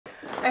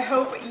I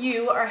hope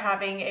you are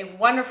having a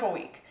wonderful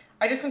week.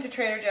 I just went to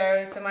Trader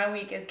Joe's, so my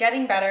week is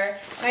getting better,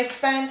 and I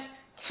spent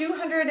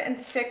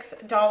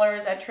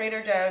 $206 at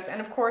Trader Joe's, and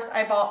of course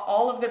I bought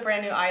all of the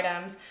brand new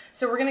items.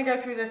 So we're gonna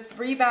go through this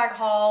 3-bag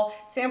haul,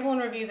 sample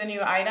and review the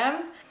new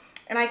items,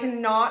 and I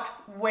cannot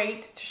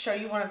wait to show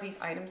you one of these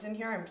items in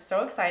here. I'm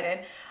so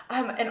excited.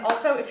 And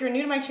also, if you're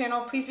new to my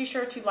channel, please be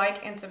sure to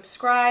like and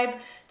subscribe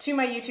to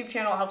my YouTube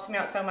channel. It helps me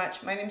out so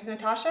much. My name is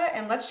Natasha,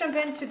 and let's jump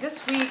into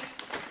this week's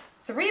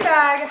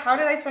 3-bag. How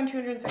did I spend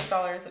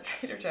 $206 at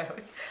Trader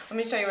Joe's? Let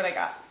me show you what I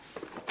got.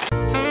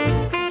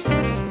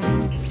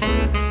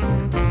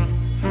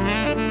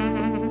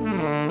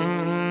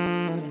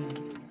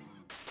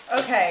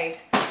 Okay,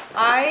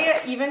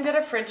 I even did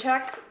a fridge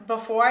check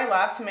before I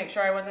left to make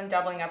sure I wasn't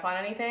doubling up on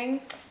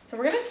anything. So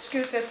we're gonna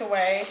scoot this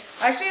away.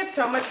 I actually had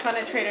so much fun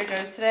at Trader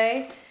Joe's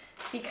today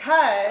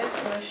because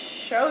I'm gonna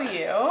show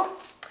you,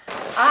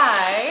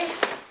 I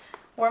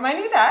wore my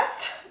new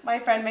vest. My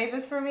friend made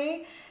this for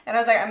me, and I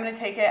was like, I'm gonna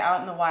take it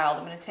out in the wild.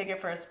 I'm gonna take it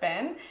for a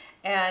spin.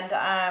 And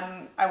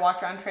I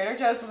walked around Trader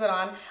Joe's with it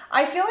on.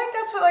 I feel like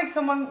that's what like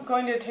someone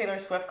going to a Taylor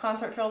Swift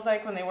concert feels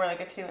like when they wear like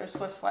a Taylor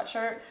Swift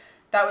sweatshirt.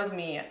 That was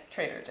me at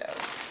Trader Joe's.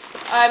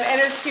 And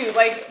it was cute.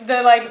 Like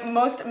the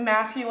most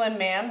masculine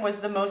man was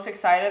the most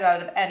excited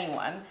out of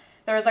anyone.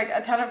 There was like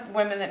a ton of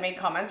women that made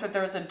comments, but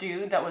there was a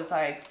dude that was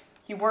like,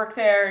 he worked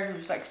there, he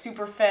was like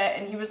super fit,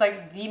 and he was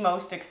like the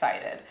most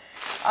excited.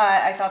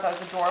 I thought that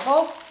was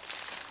adorable.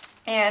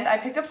 And I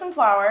picked up some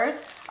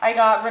flowers. I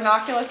got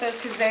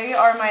ranunculuses because they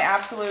are my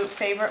absolute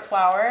favorite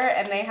flower,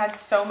 and they had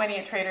so many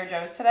at Trader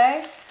Joe's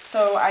today.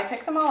 So I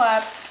picked them all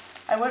up.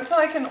 I went for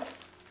like an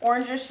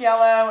orangish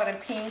yellow and a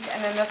pink,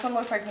 and then this one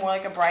looks like more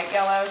like a bright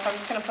yellow, so I'm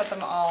just gonna put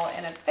them all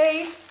in a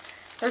vase.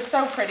 They're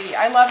so pretty.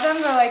 I love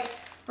them. They're like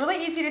really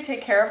easy to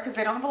take care of because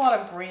they don't have a lot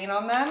of green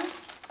on them,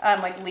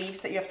 like leaves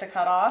that you have to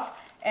cut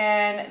off.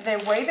 And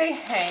the way they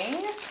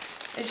hang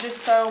is just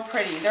so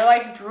pretty. They're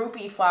like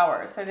droopy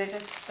flowers, so they're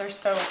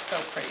so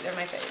pretty. They're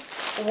my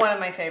favorite. One of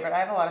my favorite. I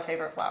have a lot of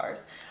favorite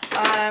flowers.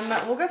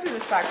 We'll go through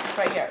this bag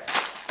right here.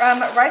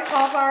 Rice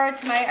cauliflower.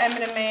 Tonight I'm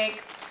gonna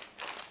make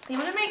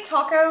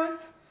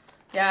tacos.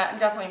 Yeah, I'm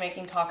definitely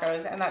making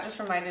tacos, and that just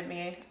reminded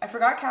me, I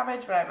forgot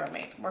cabbage, but I have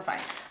romaine. We're fine.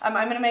 I'm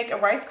gonna make a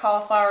rice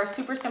cauliflower,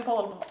 super simple, a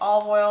little bit of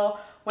olive oil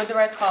with the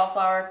rice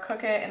cauliflower,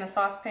 cook it in a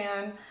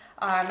saucepan,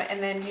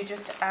 and then you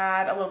just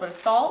add a little bit of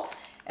salt,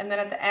 and then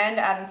at the end,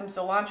 add in some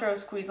cilantro,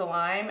 squeeze a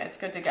lime. It's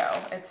good to go.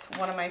 It's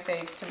one of my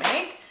faves to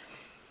make.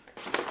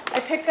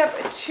 I picked up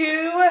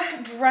 2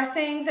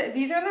 dressings.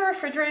 These are in the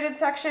refrigerated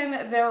section.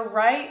 They're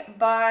right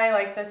by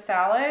like the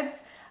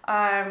salads,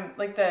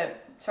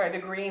 the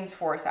greens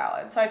for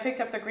salad. So I picked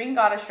up the green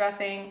goddess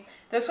dressing.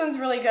 This one's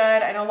really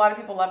good. I know a lot of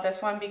people love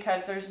this one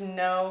because there's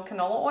no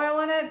canola oil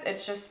in it.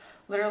 It's just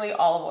literally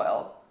olive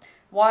oil.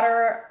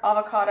 Water,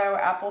 avocado,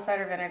 apple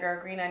cider vinegar,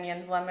 green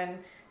onions, lemon,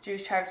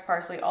 juice, chives,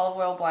 parsley, olive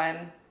oil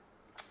blend,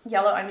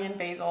 yellow onion,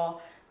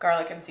 basil,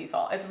 garlic, and sea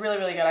salt. It's really,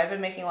 really good. I've been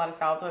making a lot of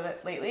salads with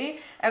it lately.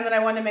 And then I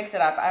wanted to mix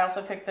it up. I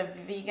also picked the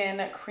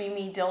vegan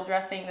creamy dill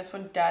dressing. This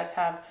one does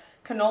have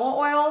canola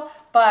oil,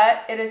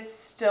 but it is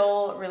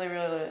still really,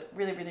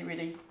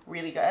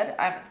 really good.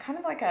 It's kind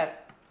of like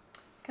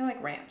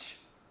ranch,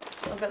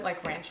 a little bit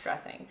like ranch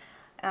dressing.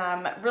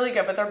 Really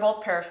good, but they're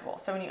both perishable.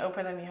 So when you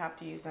open them, you have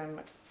to use them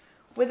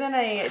within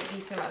a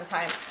decent amount of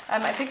time.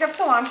 I picked up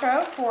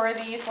cilantro for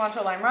the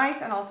cilantro lime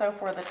rice and also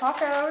for the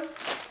tacos.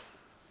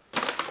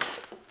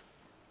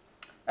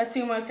 A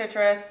sumo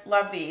citrus,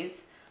 love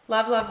these.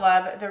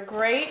 Love. They're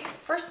great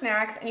for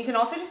snacks, and you can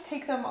also just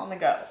take them on the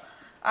go.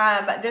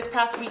 This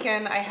past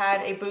weekend, I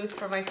had a booth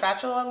for my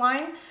spatula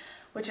line,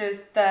 which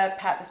is the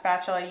Pat the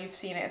Spatula. You've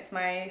seen it. It's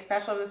my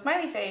spatula with a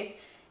smiley face.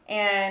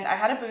 And I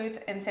had a booth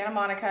in Santa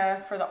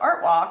Monica for the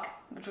art walk,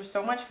 which was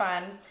so much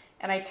fun.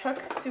 And I took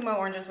sumo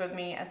oranges with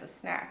me as a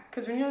snack.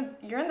 Because when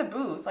you're in the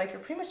booth, like you're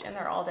pretty much in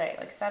there all day,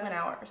 like 7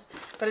 hours.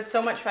 But it's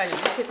so much fun. You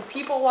just get to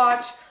people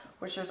watch,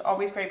 which there's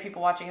always great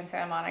people watching in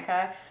Santa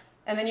Monica.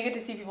 And then you get to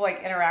see people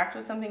like interact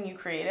with something you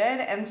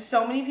created. And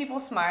so many people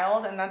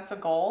smiled, and that's the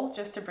goal,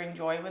 just to bring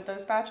joy with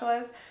those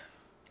spatulas.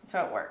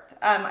 So it worked.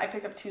 I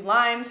picked up 2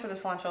 limes for the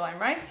cilantro lime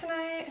rice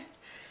tonight.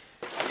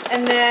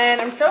 And then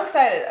I'm so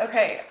excited.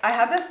 Okay, I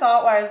had this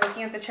thought while I was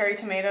looking at the cherry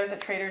tomatoes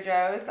at Trader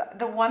Joe's.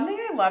 The one thing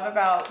I love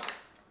about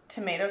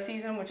tomato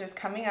season, which is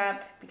coming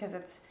up because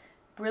it's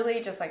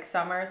really just like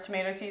summer's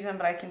tomato season,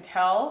 but I can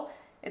tell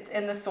it's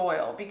in the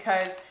soil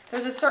because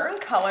there's a certain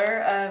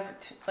color of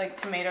like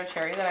tomato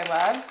cherry that I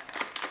love.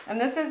 And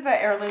this is the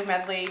Heirloom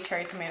Medley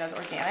Cherry Tomatoes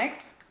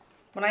Organic.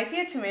 When I see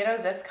a tomato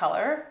this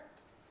color,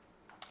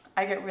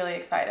 I get really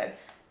excited.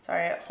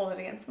 Sorry, I hold it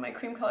against my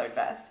cream colored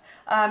vest.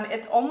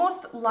 It's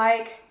almost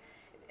like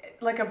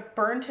a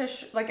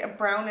burnt-ish, like a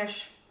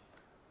brownish,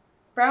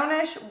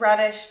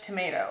 reddish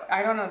tomato.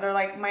 I don't know, they're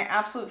like my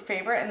absolute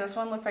favorite, and this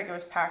one looked like it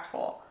was packed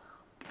full.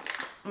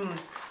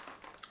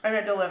 And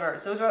it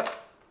delivers. Those are,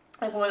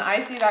 like when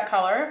I see that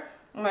color,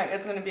 I'm like,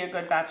 it's gonna be a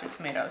good batch of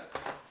tomatoes.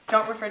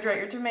 Don't refrigerate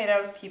your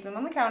tomatoes, keep them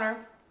on the counter.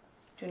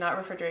 Do not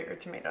refrigerate your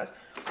tomatoes.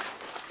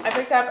 I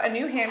picked up a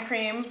new hand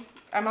cream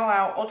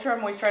MLL Ultra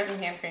Moisturizing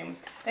Hand Cream.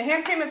 The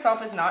hand cream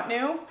itself is not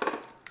new.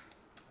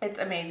 It's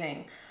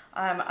amazing.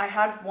 I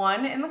had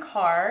one in the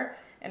car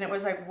and it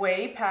was like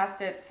way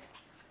past its,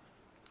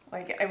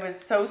 like it was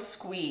so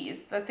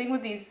squeezed. The thing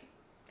with these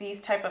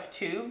type of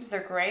tubes,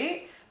 they're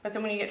great, but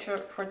then when you get to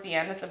it towards the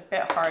end, it's a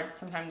bit hard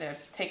sometimes to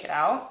take it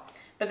out.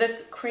 But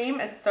this cream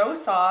is so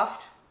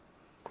soft.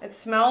 It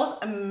smells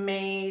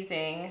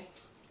amazing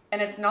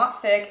and it's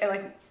not thick. It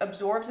like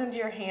absorbs into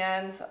your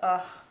hands.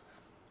 Ugh,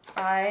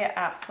 I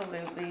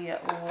absolutely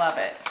love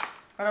it.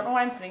 I don't know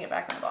why I'm putting it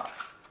back in the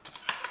box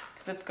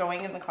because it's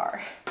going in the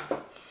car.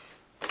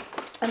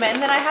 And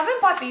then I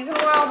haven't bought these in a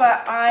while,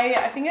 but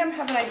I think I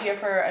have an idea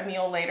for a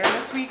meal later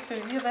this week. So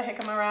these are the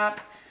jicama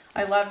wraps.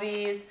 I love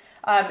these.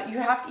 You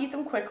have to eat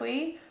them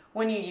quickly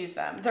when you use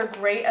them. They're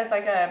great as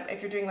like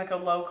if you're doing like a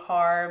low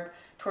carb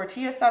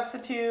tortilla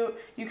substitute.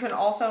 You can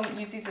also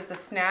use these as a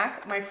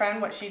snack. My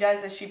friend, what she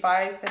does is she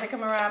buys the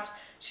jicama wraps,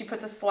 she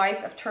puts a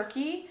slice of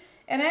turkey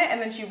in it,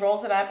 and then she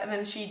rolls it up and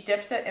then she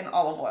dips it in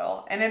olive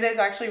oil. And it is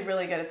actually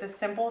really good. It's a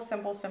simple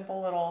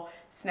little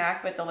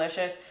snack, but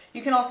delicious.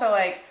 You can also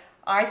like,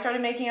 I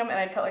started making them and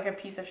I put like a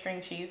piece of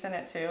string cheese in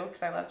it too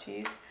because I love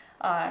cheese.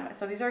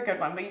 So these are a good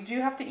one, but you do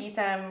have to eat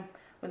them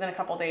within a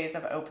couple days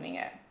of opening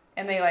it.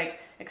 And they like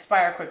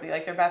expire quickly.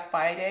 Like their best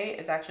by date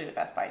is actually the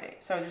best by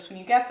date. So just when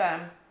you get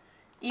them,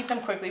 eat them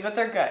quickly, but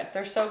they're good.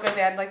 They're so good.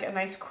 They add like a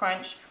nice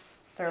crunch.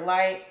 They're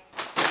light.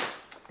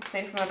 It's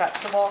made from a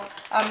vegetable.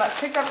 I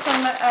picked up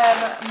some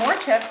more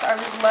chips. I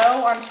was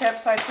low on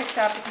chips, so I picked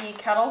up the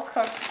kettle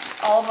cooked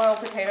olive oil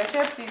potato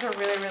chips. These are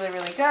really, really,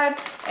 really good.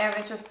 And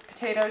it's just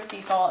potatoes,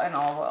 sea salt, and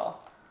olive oil.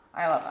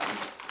 I love them.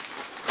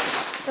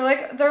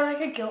 They're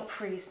like a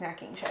guilt-free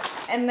snacking chip.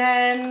 And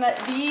then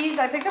these,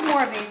 I picked up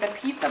more of these, the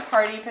Pizza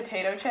Party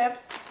potato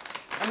chips.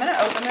 I'm gonna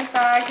open this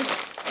bag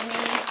because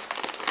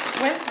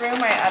we went through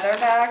my other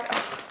bag.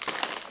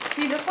 Ugh.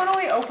 See, this one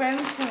only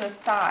opens from the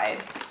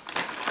side.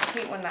 I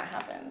hate when that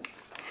happens.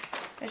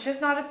 It's just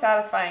not as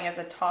satisfying as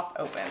a top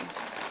open.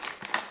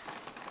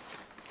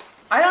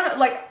 I don't know,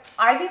 like,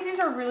 I think these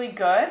are really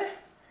good,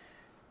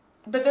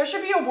 but there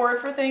should be a word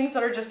for things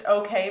that are just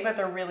okay, but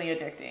they're really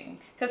addicting.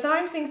 Because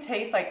sometimes things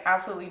taste like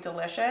absolutely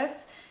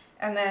delicious,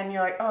 and then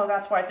you're like, oh,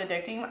 that's why it's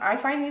addicting. I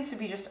find these to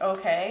be just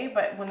okay,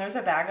 but when there's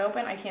a bag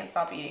open, I can't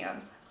stop eating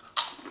them.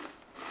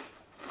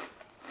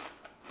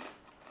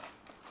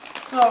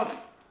 So,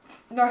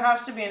 there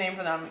has to be a name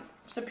for them.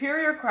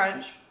 Superior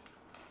Crunch.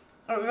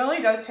 It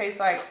really does taste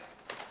like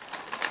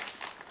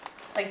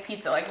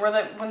pizza. Like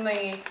when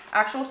the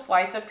actual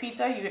slice of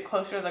pizza, you get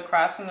closer to the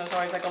crust and there's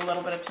always like a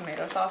little bit of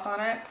tomato sauce on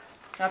it.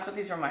 That's what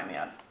these remind me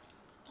of.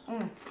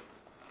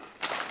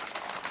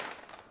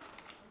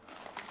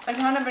 A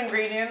ton of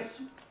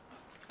ingredients,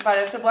 but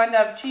it's a blend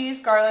of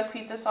cheese, garlic,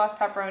 pizza sauce,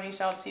 pepperoni,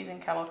 salad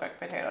seasoned, kettle cooked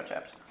potato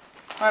chips.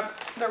 But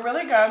they're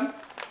really good.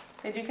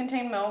 They do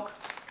contain milk,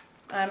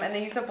 and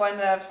they use a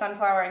blend of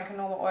sunflower and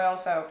canola oil,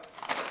 so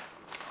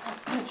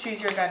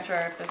choose your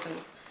adventure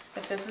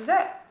if this is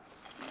it.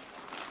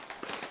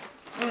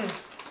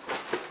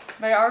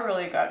 They are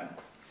really good.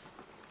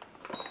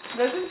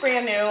 This is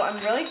brand new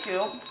and really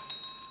cute.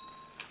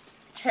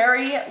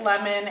 Cherry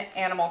lemon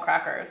animal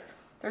crackers.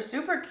 They're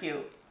super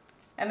cute.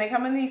 And they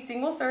come in these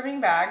single serving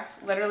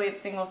bags. Literally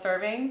it's single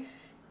serving.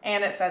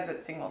 And it says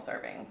it's single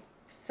serving.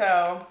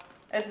 So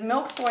it's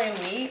milk, soy, and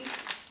wheat.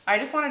 I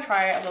just want to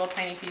try a little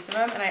tiny piece of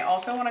them. And I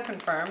also want to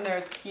confirm they're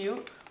as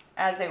cute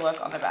as they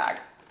look on the bag.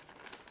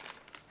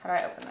 How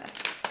do I open this?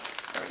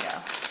 There we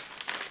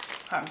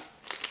go.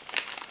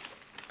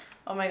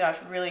 Oh my gosh,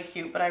 really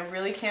cute, but I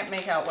really can't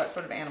make out what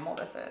sort of animal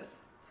this is.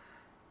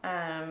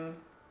 I'm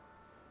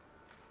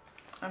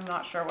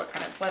not sure what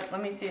kind of,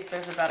 let me see if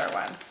there's a better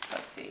one.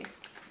 Let's see.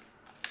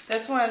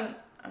 This one,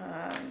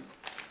 I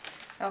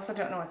also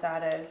don't know what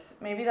that is.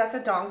 Maybe that's a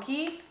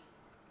donkey.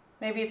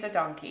 Maybe it's a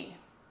donkey.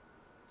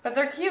 But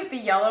they're cute, the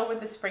yellow with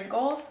the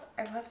sprinkles.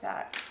 I love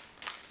that.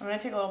 I'm gonna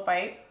take a little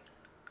bite.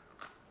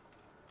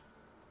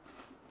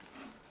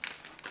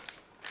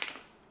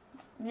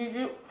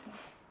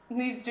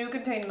 These do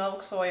contain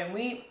milk, soy, and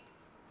wheat.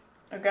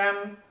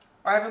 Again,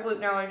 I have a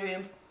gluten allergy,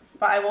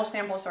 but I will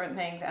sample certain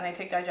things, and I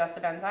take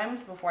digestive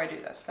enzymes before I do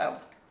this, so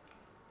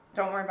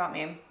don't worry about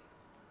me.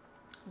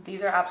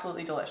 These are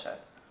absolutely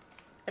delicious.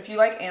 If you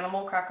like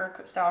animal cracker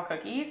style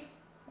cookies,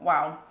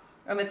 wow.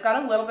 It's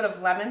got a little bit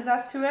of lemon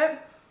zest to it,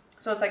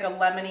 so it's like a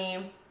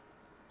lemony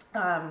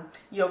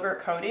yogurt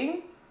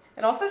coating.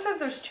 It also says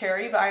there's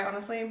cherry, but I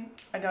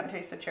don't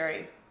taste the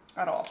cherry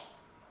at all.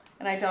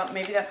 And I don't,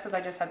 maybe that's because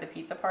I just had the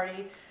Pizza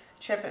Party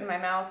chip in my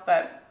mouth,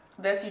 but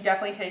this, you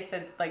definitely taste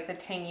the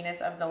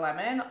tanginess of the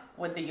lemon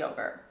with the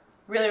yogurt.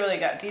 Really, really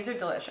good. These are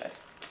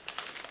delicious.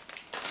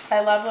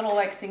 I love little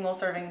like single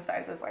serving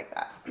sizes like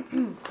that.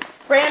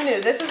 Brand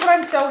new. This is what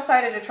I'm so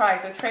excited to try.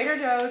 So Trader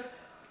Joe's,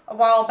 a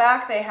while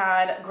back they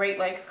had Great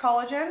Lakes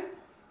collagen.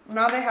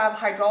 Now they have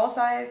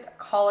hydrolyzed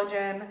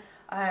collagen.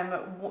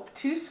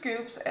 2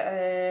 scoops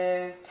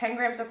is 10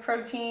 grams of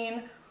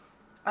protein.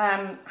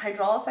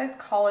 Hydrolyzed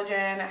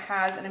collagen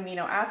has an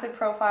amino acid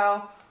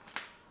profile.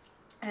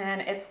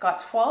 And it's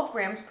got 12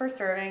 grams per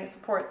serving,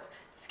 supports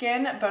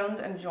skin, bones,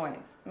 and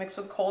joints, mixed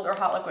with cold or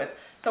hot liquids.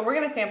 So we're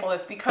gonna sample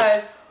this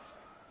because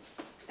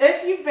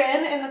if you've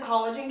been in the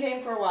collagen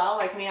game for a while,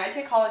 like me, I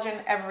take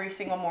collagen every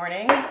single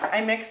morning.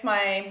 I mix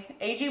my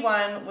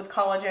AG1 with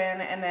collagen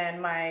and then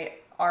my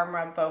arm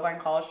rub bovine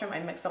colostrum. I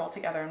mix it all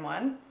together in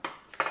one.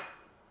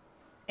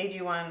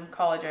 AG1,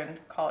 collagen,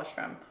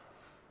 colostrum,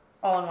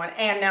 all in one.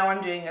 And now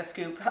I'm doing a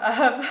scoop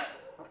of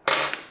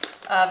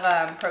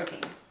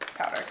protein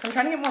powder. So I'm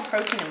trying to get more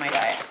protein in my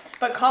diet.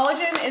 But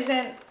collagen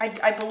isn't,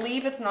 I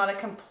believe it's not a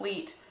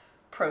complete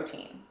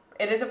protein.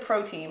 It is a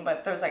protein,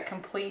 but there's like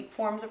complete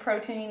forms of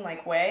protein,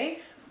 like whey,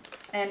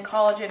 and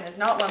collagen is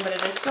not one, but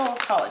it is still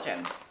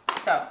collagen.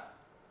 So,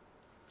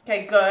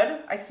 okay,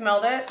 good. I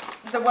smelled it.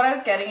 What I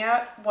was getting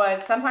at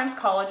was sometimes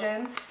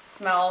collagen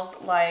smells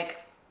like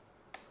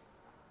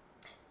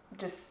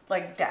just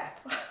like death.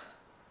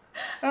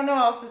 I don't know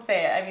how else to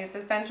say it. I mean, it's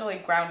essentially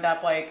ground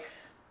up like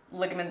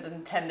ligaments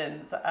and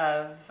tendons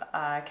of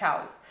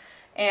cows.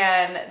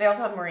 And they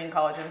also have marine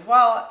collagen as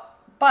well,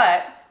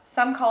 but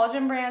some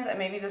collagen brands, and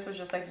maybe this was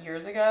just like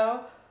years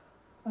ago,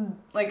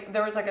 like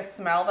there was like a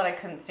smell that I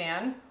couldn't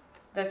stand.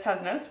 This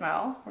has no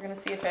smell. We're gonna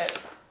see if it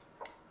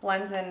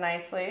blends in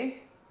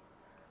nicely.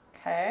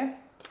 Okay,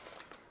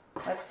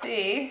 let's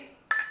see.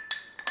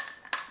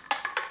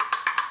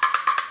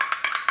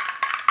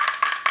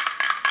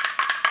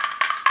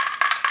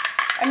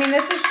 I mean,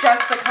 this is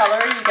just the color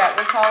you get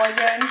with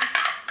collagen.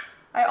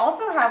 I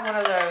also have one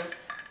of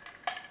those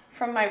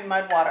from my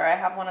mud water. I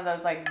have one of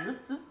those like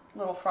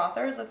little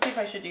frothers. Let's see if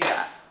I should do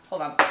that.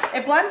 Hold on.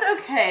 It blends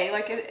okay.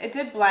 Like it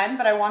did blend,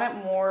 but I want it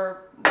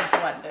more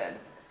blended.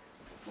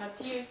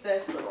 Let's use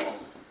this little,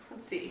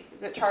 let's see.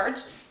 Is it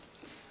charged?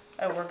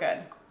 Oh, we're good.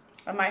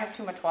 I might have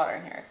too much water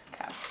in here.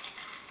 Okay.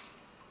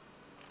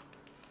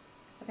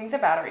 I think the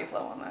battery's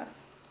low on this.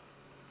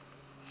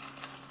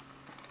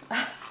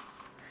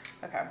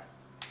 Okay.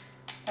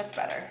 That's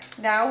better.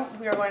 Now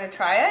we are going to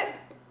try it.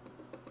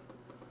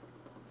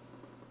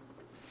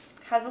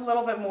 Has a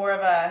little bit more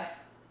of a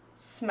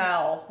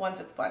smell once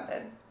it's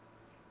blended.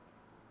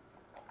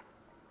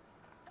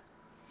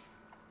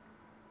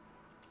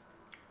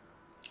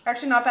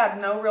 Actually not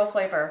bad, no real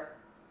flavor.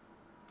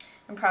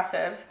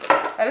 Impressive.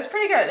 That is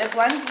pretty good. It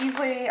blends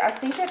easily. I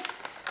think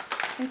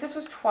this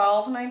was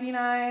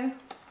 $12.99.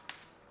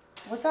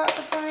 Was that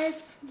the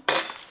price?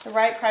 The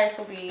right price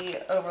will be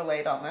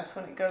overlaid on this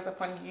when it goes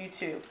up on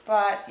YouTube.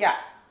 But yeah,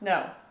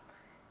 no,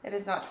 it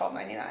is not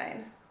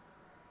 $12.99.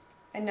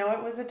 I know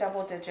it was a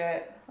double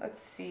digit.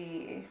 Let's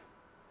see.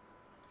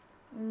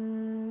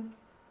 I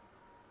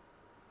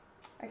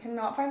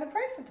cannot find the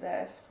price of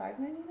this.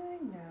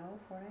 $5.99? No.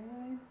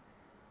 $4.99?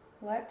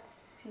 Let's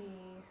see.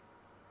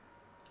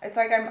 It's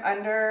like I'm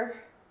under,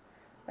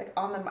 like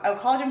on the, oh,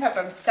 collagen pepper,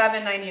 I'm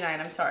 $7.99,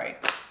 I'm sorry.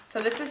 So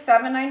this is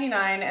 $7.99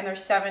 and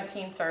there's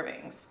 17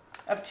 servings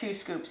of 2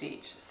 scoops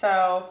each.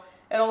 So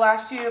it'll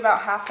last you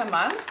about half a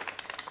month.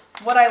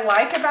 What I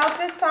like about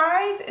this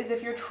size is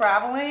if you're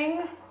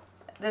traveling,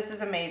 this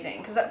is amazing.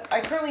 Because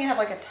I currently have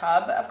like a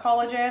tub of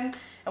collagen,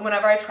 and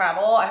whenever I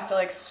travel, I have to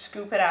like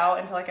scoop it out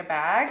into like a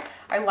bag.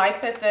 I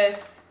like that this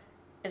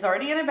is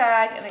already in a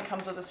bag and it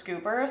comes with a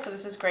scooper, so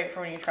this is great for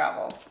when you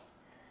travel.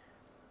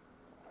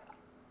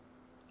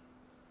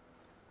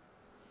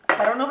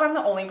 I don't know if I'm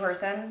the only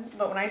person,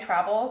 but when I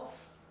travel,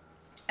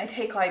 I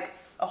take like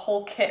a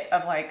whole kit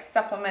of like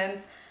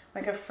supplements,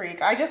 like a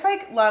freak. I just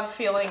like love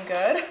feeling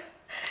good.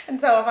 And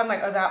so if I'm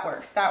like, oh, that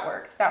works, that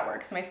works, that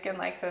works. My skin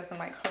likes this, I'm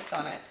like hooked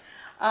on it.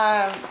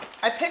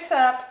 I picked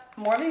up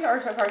more of these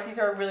artichoke hearts. These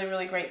are a really,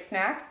 really great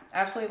snack.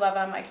 Absolutely love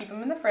them. I keep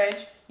them in the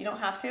fridge. You don't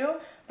have to,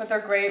 but they're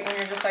great when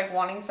you're just like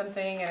wanting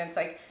something and it's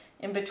like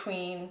in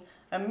between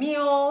a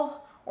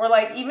meal, or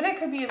like even it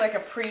could be like a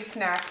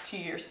pre-snack to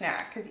your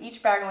snack, because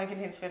each bag only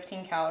contains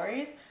 15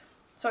 calories.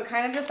 So it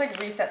kind of just like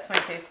resets my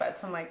taste buds.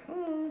 So I'm like,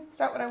 is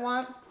that what I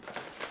want?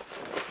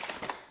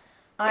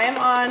 I am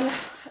on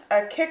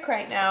a kick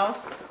right now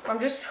where I'm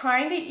just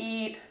trying to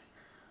eat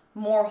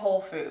more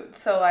whole foods.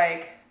 So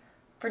like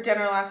for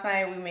dinner last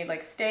night, we made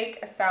like steak,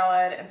 a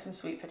salad, and some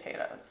sweet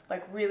potatoes,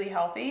 like really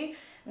healthy.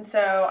 And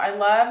so I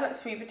love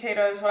sweet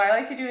potatoes. What I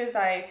like to do is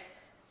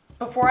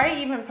before I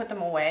even put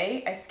them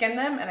away, I skin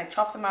them and I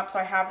chop them up so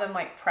I have them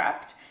like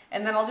prepped.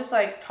 And then I'll just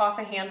like toss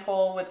a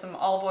handful with some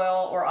olive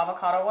oil or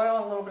avocado oil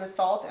and a little bit of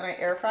salt, and I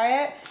air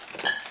fry it.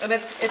 And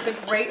it's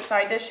a great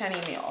side dish any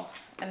meal.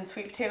 And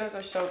sweet potatoes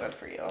are so good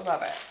for you. I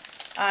love it.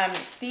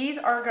 These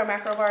are Go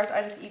Macro bars.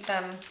 I just eat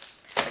them.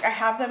 Like I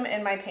have them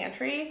in my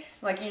pantry.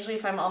 Like usually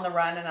if I'm on the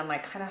run and I'm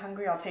like kind of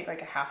hungry, I'll take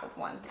like a half of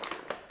one.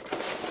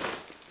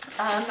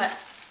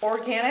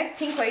 Organic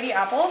Pink Lady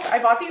apples.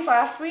 I bought these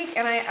last week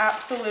and I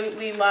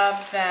absolutely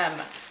love them.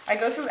 I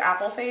go through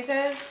apple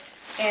phases,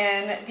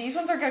 and these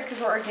ones are good because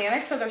they're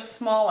organic, so they're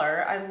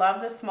smaller. I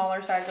love the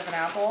smaller size of an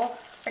apple.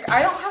 Like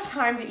I don't have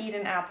time to eat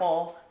an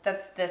apple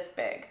that's this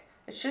big.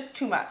 It's just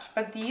too much,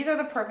 but these are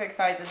the perfect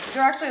sizes. These are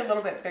actually a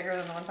little bit bigger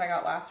than the ones I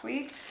got last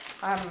week,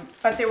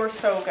 but they were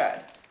so good.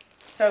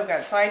 so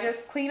good. So I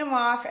just clean them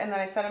off and then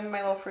I set them in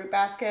my little fruit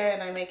basket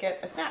and I make it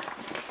a snack.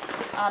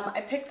 I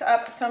picked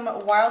up some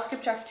wild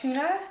skipjack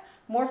tuna,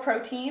 more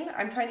protein.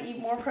 I'm trying to eat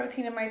more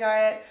protein in my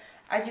diet.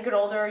 As you get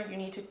older, you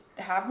need to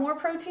have more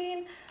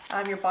protein.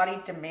 Your body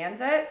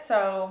demands it.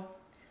 So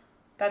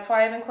that's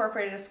why I've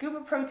incorporated a scoop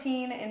of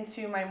protein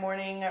into my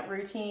morning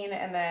routine.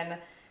 And then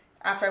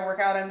after I work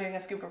out, I'm doing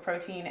a scoop of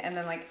protein. And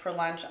then like for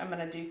lunch, I'm going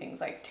to do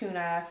things like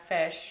tuna,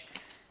 fish,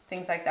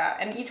 things like that.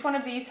 And each one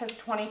of these has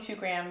 22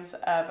 grams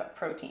of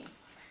protein.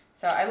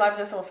 So I love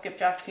this little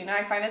skipjack tuna.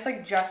 I find it's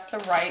like just the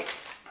right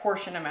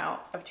portion amount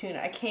of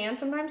tuna. A can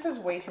sometimes has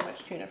way too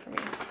much tuna for me.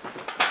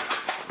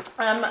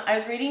 I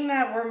was reading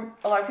that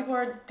a lot of people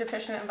are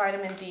deficient in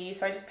vitamin D,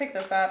 so I just picked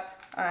this up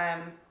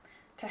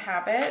to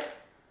have it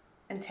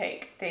and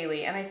take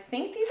daily. And I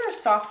think these are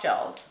soft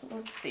gels.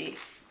 Let's see.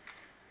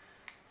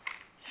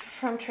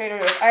 From Trader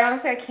Joe's.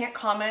 I can't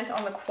comment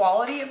on the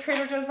quality of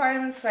Trader Joe's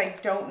vitamins because I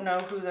don't know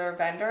who their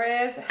vendor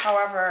is.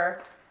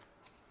 However,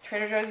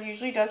 Trader Joe's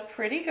usually does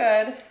pretty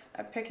good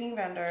at picking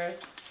vendors.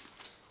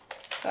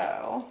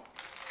 So,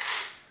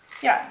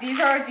 yeah, these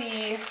are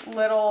the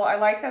little, I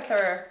like that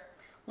they're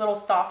little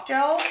soft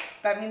gel.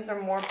 That means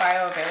they're more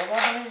bioavailable.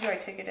 How many do I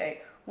take a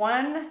day?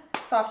 1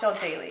 soft gel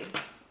daily,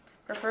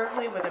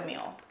 preferably with a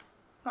meal.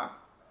 Huh.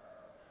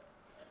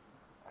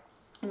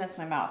 I missed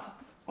my mouth.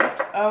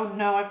 Whoops. Oh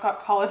no, I've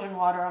got collagen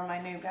water on my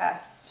new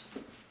vest.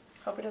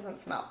 Hope it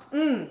doesn't smell.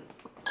 And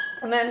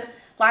then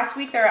last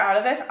week they were out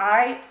of this.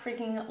 I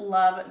freaking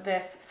love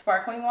this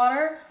sparkling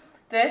water.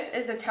 This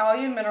is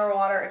Italian mineral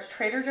water. It's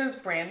Trader Joe's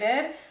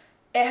branded.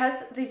 It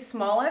has the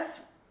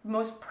smallest,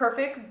 most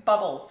perfect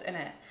bubbles in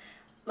it.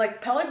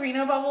 Like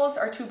Pellegrino bubbles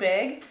are too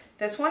big.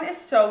 This one is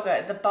so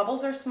good. The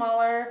bubbles are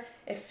smaller.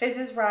 It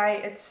fizzes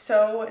right. It's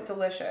so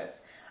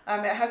delicious.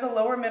 It has a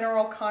lower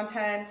mineral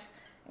content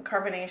and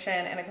carbonation,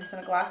 and it comes in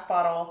a glass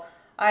bottle.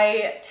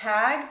 I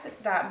tagged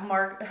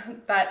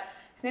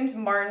his name's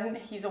Martin.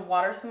 He's a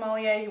water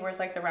sommelier. He wears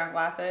like the round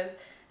glasses.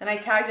 And I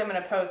tagged him in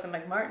a post. I'm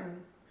like, Martin,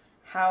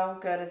 how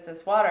good is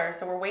this water?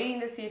 So we're waiting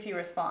to see if he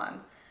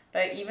responds.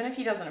 But even if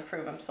he doesn't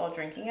approve, I'm still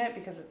drinking it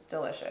because it's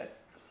delicious.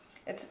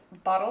 It's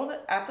bottled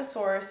at the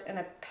source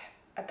in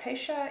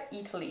Pescia,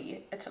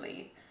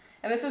 Italy.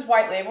 And this is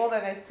white labeled,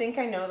 and I think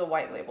I know the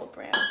white labeled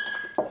brand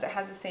because it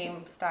has the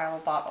same style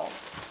of bottle.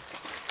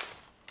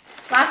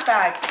 Last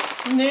bag.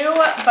 New,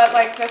 but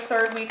like the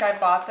 3rd week I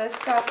bought this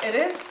stuff. It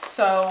is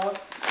so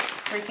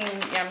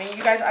freaking yummy.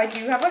 You guys, I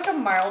do have like a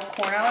mild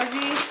corn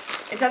allergy.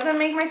 It doesn't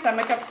make my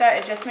stomach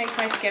upset. It just makes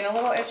my skin a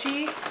little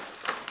itchy.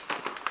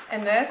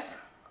 And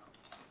this,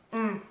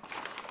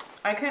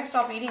 I can't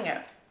stop eating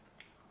it.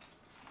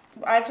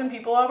 I had some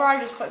people over. I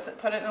just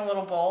put it in a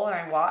little bowl and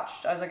I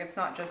watched. I was like, it's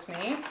not just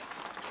me.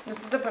 This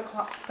is the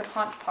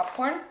Piquant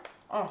popcorn.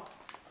 Oh,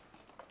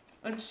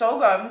 it's so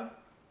good.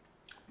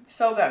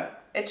 So good.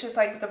 It's just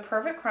like the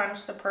perfect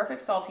crunch, the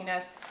perfect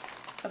saltiness.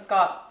 It's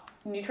got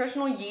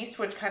nutritional yeast,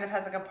 which kind of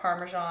has like a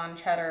Parmesan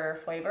cheddar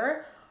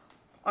flavor,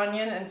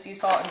 onion and sea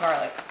salt and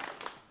garlic.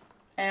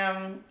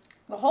 And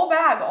the whole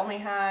bag only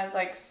has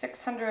like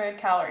 600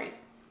 calories.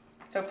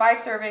 So 5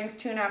 servings,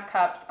 2.5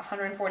 cups,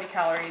 140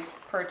 calories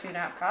per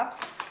 2.5 cups.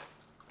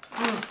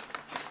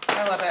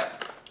 I love it.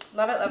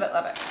 Love it, love it,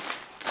 love it.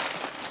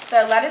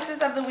 The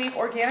lettuces of the week,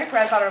 organic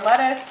red butter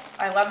lettuce.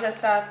 I love this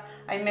stuff.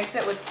 I mix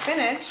it with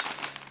spinach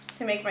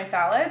to make my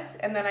salads.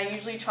 And then I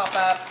usually chop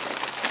up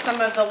some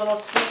of the little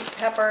sweet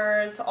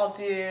peppers. I'll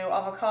do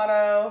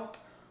avocado,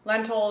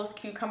 lentils,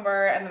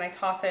 cucumber, and then I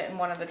toss it in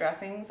one of the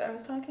dressings I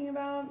was talking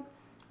about.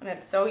 And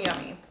it's so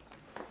yummy.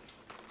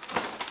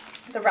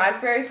 The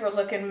raspberries were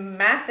looking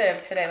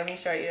massive today. Let me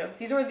show you.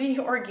 These were the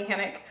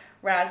organic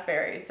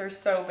raspberries. They're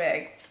so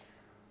big.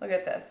 Look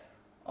at this.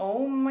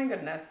 Oh my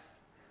goodness.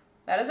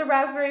 That is a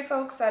raspberry,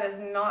 folks. That is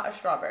not a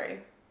strawberry.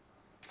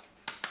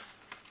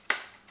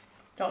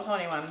 Don't tell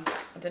anyone.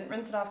 I didn't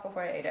rinse it off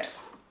before I ate it.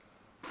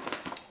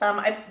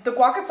 The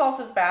guaca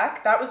salsa is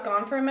back. That was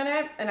gone for a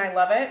minute, and I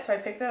love it, so I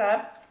picked it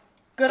up.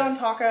 Good on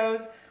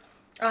tacos.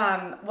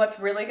 What's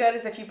really good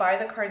is if you buy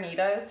the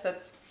carnitas,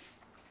 it's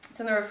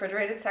in the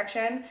refrigerated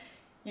section.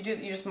 You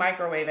just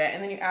microwave it,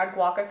 and then you add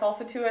guaca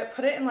salsa to it.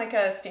 Put it in like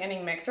a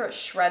standing mixer. It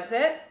shreds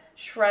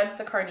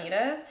the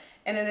carnitas,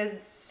 and it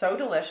is so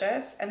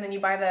delicious. And then you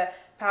buy the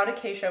pão de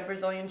queijo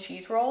Brazilian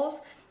cheese rolls,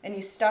 and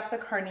you stuff the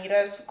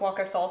carnitas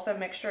guaca salsa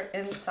mixture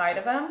inside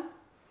of them.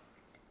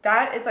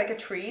 That is like a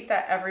treat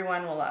that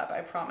everyone will love,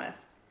 I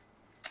promise.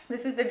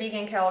 This is the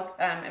vegan kelp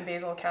and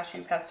basil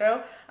cashew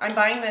pesto. I'm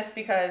buying this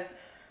because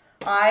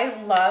I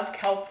love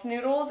kelp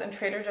noodles, and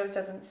Trader Joe's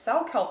doesn't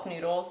sell kelp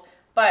noodles,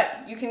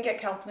 but you can get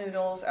kelp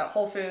noodles at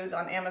Whole Foods,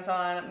 on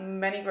Amazon.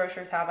 Many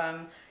grocers have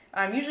them.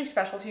 Usually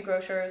specialty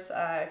grocers,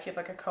 if you have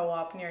like a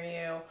co-op near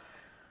you.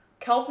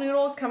 Kelp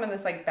noodles come in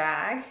this like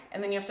bag,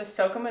 and then you have to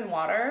soak them in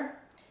water.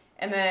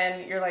 And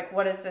then you're like,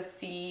 what is this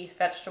sea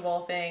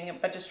vegetable thing?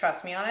 But just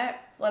trust me on it.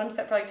 So let them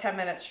sit for like 10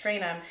 minutes,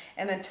 strain them,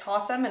 and then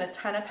toss them in a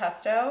ton of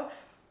pesto.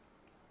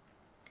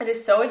 It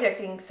is so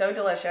addicting, so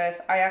delicious.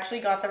 I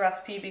actually got the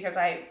recipe because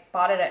I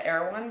bought it at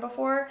Erewhon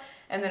before,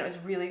 and then it was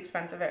really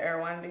expensive at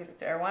Erewhon because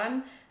it's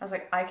Erewhon. I was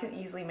like, I can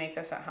easily make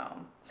this at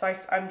home. So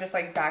I'm just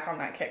like back on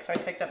that kick. So I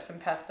picked up some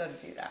pesto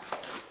to do that.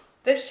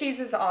 This cheese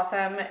is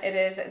awesome. It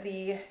is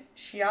the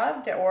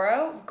Chiave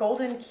d'Oro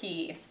Golden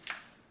Key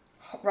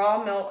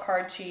raw milk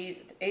hard cheese.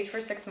 It's aged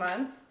for 6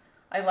 months.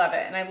 I love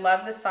it. And I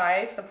love the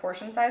size, the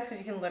portion size,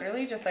 because you can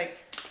literally just like,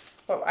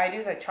 what I do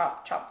is I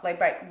chop like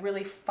by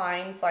really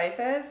fine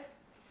slices.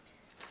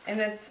 And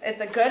it's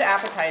a good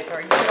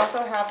appetizer. You could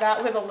also have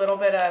that with a little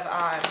bit of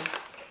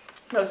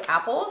those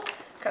apples.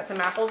 Cut some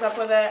apples up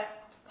with it,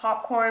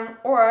 popcorn,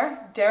 or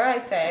dare I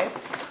say,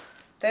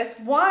 this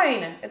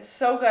wine. It's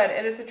so good.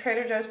 It is a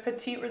Trader Joe's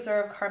Petite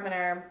Reserve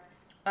Carmenere,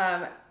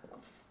 4th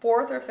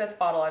or 5th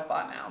bottle I've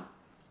bought now.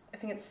 I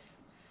think it's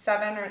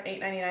 $7 or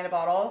 $8.99 a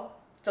bottle.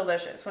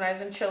 Delicious. When I was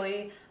in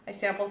Chile, I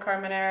sampled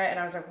Carmenere and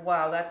I was like,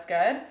 wow, that's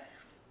good.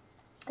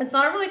 It's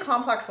not a really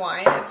complex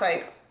wine. It's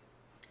like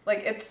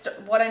it's,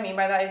 what I mean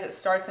by that is it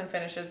starts and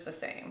finishes the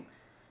same.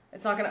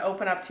 It's not going to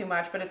open up too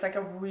much, but it's like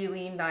a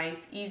really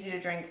nice, easy to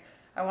drink.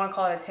 I want to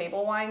call it a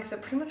table wine because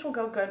it pretty much will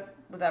go good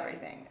with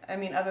everything. I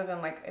mean, other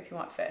than like if you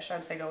want fish,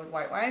 I'd say go with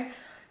white wine,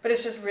 but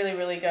it's just really,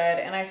 really good.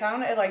 And I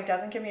found it like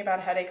doesn't give me a bad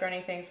headache or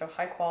anything. So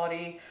high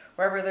quality,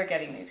 wherever they're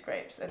getting these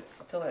grapes, it's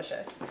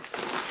delicious.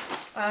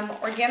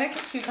 Organic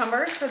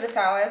cucumbers for the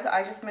salads.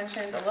 I just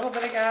mentioned a little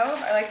bit ago.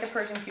 I like the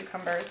Persian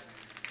cucumbers.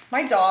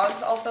 My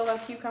dogs also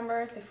love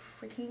cucumbers. They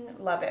freaking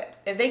love it.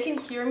 If they can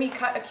hear me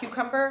cut a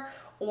cucumber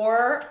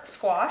or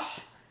squash,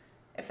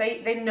 if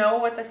they know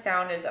what the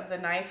sound is of the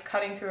knife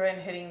cutting through it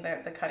and hitting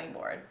the cutting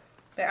board.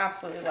 They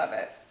absolutely love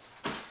it.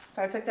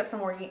 So I picked up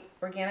some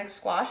organic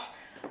squash.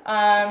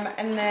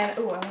 And then,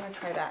 ooh, I want to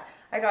try that.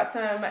 I got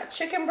some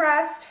chicken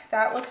breast.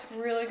 That looks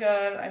really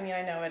good. I mean,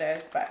 I know it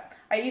is, but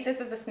I eat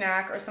this as a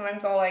snack, or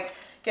sometimes I'll like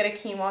get a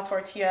quinoa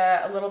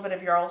tortilla, a little bit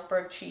of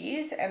Jarlsberg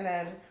cheese, and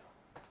then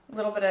a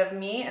little bit of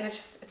meat, and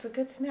it's a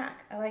good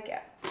snack. I like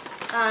it.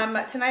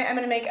 Tonight I'm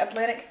gonna make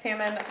Atlantic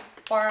salmon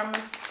farm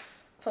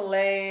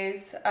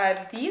fillets.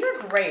 These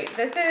are great.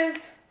 This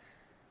is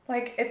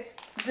like,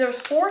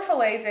 there's 4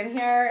 fillets in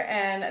here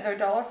and they're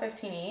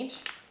 $1.15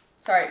 each.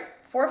 Sorry,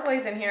 4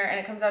 fillets in here and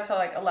it comes out to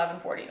like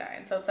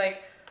 $11.49. So it's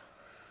like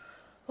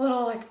a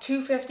little like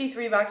 $2.50,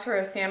 $3 for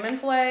a salmon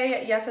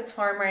fillet. Yes, it's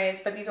farm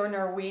raised, but these are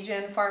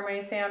Norwegian farm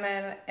raised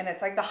salmon, and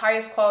it's like the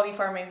highest quality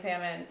farm raised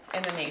salmon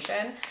in the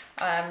nation.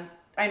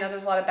 I know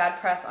there's a lot of bad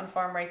press on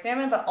farm raised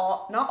salmon, but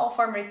not all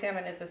farm raised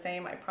salmon is the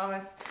same, I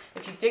promise.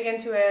 If you dig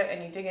into it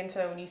and you dig into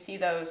when you see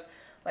those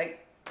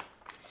like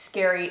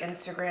scary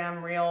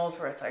Instagram reels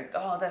where it's like,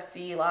 oh, the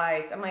sea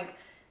lice. I'm like,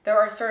 there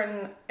are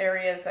certain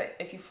areas that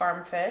if you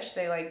farm fish,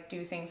 they like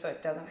do things so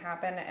it doesn't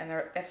happen, and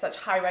they have such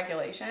high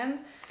regulations.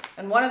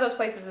 And one of those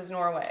places is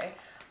Norway.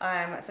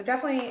 So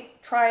definitely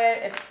try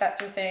it if that's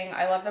your thing.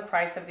 I love the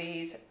price of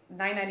these,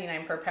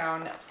 $9.99 per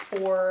pound,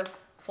 4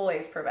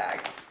 fillets per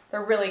bag.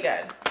 They're really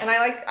good. And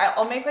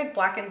I'll make like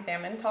blackened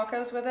salmon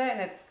tacos with it,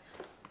 and it's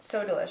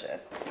so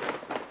delicious.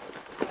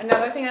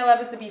 Another thing I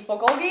love is the beef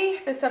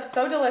bulgogi. This stuff's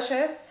so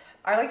delicious.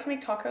 I like to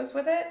make tacos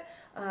with it.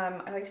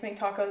 I like to make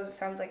tacos, it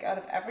sounds like out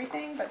of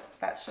everything, but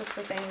that's just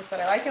the things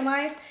that I like in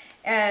life.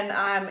 And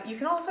you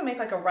can also make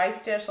like a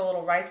rice dish, a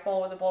little rice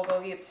bowl with the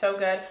bulgogi. It's so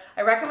good.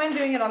 I recommend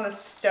doing it on the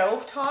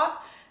stove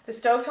top. The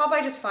stove top,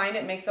 I just find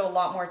it makes it a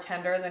lot more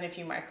tender than if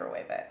you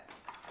microwave it.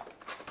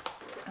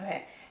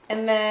 Okay.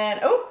 And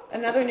then, oh,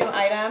 another new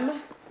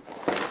item,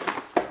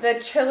 the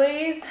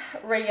Chili's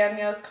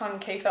rellenos con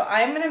queso.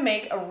 I'm going to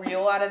make a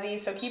reel out of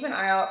these, so keep an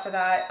eye out for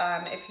that.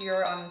 If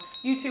you're on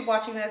YouTube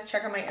watching this,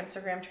 check out my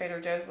Instagram Trader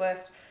Joe's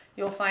list.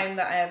 You'll find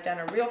that I have done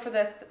a reel for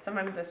this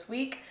sometime this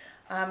week.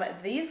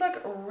 These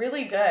look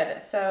really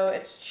good. So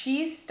it's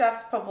cheese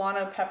stuffed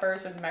poblano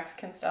peppers with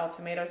Mexican style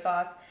tomato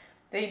sauce.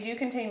 They do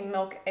contain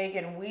milk, egg,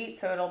 and wheat,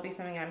 so it'll be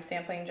something I'm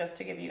sampling just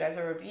to give you guys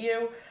a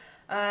review.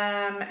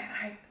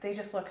 They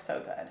just look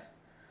so good.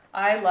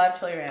 I love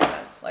chili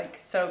rellenos, like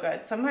so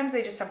good. Sometimes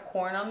they just have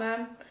corn on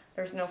them.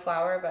 There's no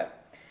flour,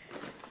 but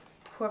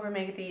whoever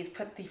made these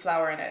put the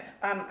flour in it.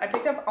 I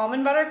picked up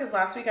almond butter because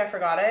last week I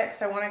forgot it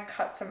because I want to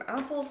cut some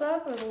apples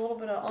up with a little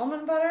bit of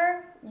almond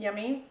butter.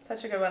 Yummy,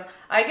 such a good one.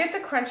 I get the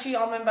crunchy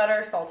almond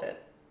butter salted.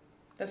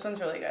 This one's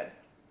really good.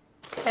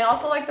 I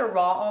also like the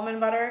raw almond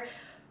butter,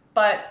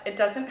 but it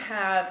doesn't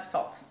have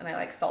salt, and I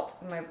like salt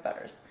in my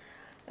butters.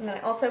 And then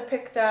I also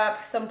picked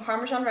up some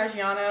Parmesan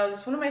Reggiano.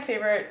 This is one of my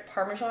favorite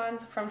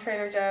Parmesans from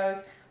Trader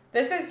Joe's.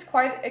 This is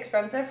quite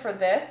expensive for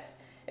this.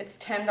 It's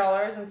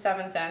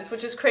 $10.07,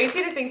 which is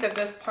crazy to think that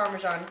this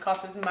Parmesan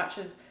costs as much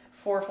as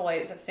 4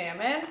 fillets of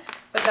salmon,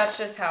 but that's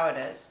just how it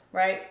is,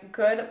 right?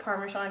 Good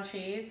Parmesan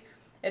cheese.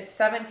 It's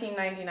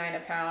 $17.99 a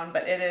pound,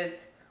 but it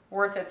is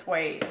worth its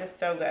weight. It is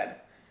so good.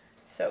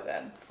 So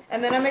good.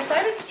 And then I'm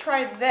excited to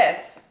try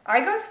this. I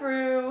go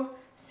through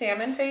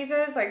salmon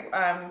phases, like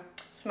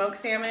smoked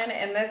salmon,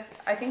 and this,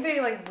 I think they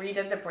like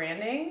redid the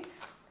branding.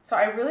 So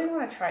I really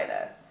want to try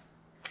this.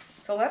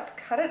 So let's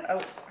cut it. Oh,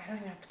 I don't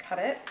even have to cut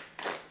it.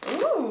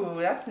 Ooh,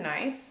 that's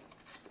nice.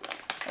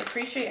 I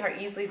appreciate how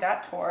easily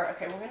that tore.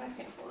 Okay, we're gonna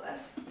sample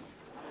this.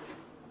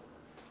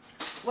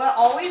 What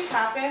always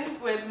happens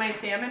with my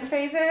salmon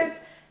phases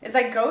is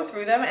I go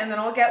through them and then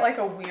I'll get like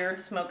a weird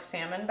smoked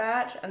salmon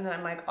batch and then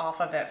I'm like off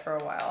of it for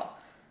a while.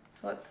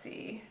 So let's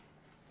see.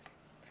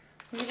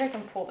 Maybe I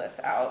can pull this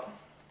out.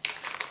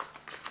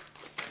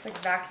 It's like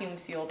vacuum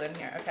sealed in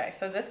here. Okay,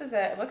 so this is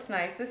it. It looks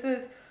nice. This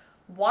is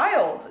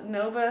Wild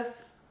Nova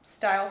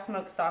style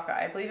smoked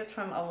sockeye. I believe it's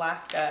from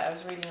Alaska. I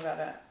was reading about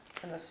it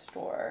in the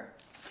store.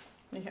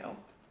 Anywho,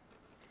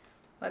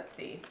 let's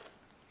see.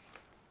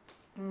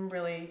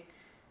 It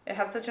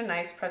had such a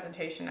nice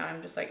presentation. Now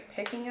I'm just like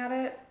picking at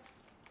it.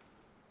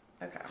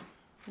 Okay.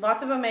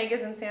 Lots of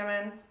omegas in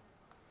salmon.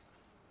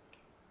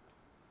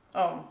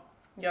 Oh,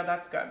 yeah,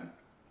 that's good.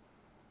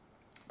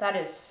 That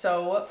is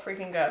so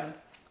freaking good.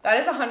 That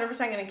is 100%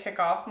 going to kick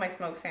off my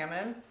smoked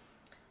salmon.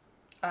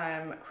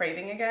 I'm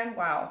craving again.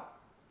 Wow.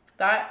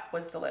 That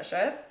was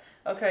delicious.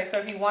 Okay, so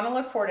if you want to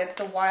look for it, it's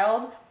the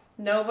Wild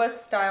Nova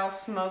style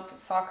smoked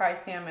sockeye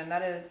salmon.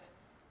 That is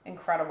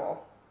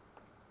incredible.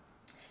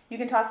 You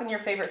can toss in your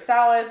favorite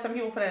salad. Some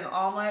people put it in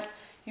omelets.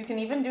 You can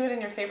even do it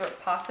in your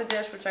favorite pasta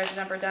dish, which I've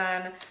never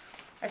done.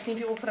 I've seen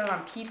people put it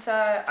on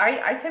pizza.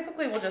 I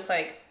typically will just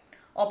like,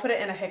 I'll put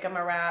it in a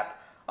jicama wrap.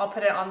 I'll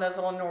put it on those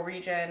little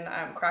Norwegian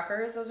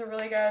crackers. Those are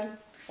really good.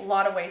 A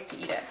lot of ways to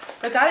eat it.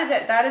 But that is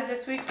it. That is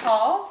this week's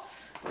haul.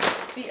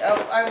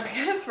 I was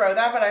going to throw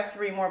that, but I have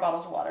 3 more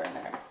bottles of water in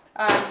there.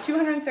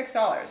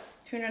 $206.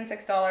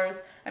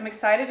 $206. I'm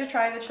excited to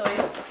try the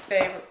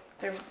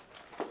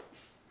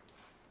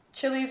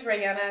Chili's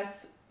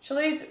rellenos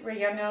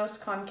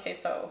con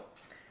queso.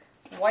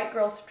 White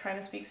girls trying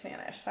to speak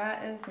Spanish.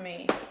 That is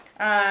me.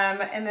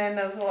 And then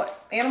those little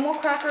animal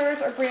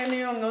crackers are brand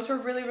new, and those are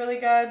really, really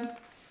good.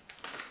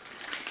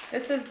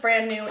 This is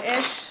brand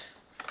new-ish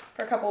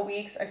for a couple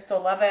weeks. I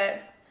still love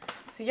it.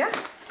 So yeah,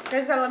 you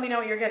guys gotta let me know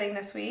what you're getting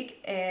this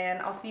week,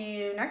 and I'll see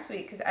you next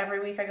week, because every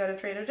week I go to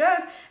Trader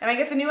Joe's and I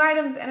get the new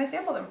items and I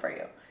sample them for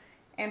you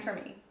and for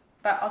me.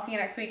 But I'll see you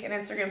next week on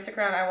Instagram. Stick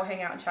around. I will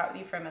hang out and chat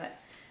with you for a minute.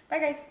 Bye,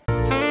 guys.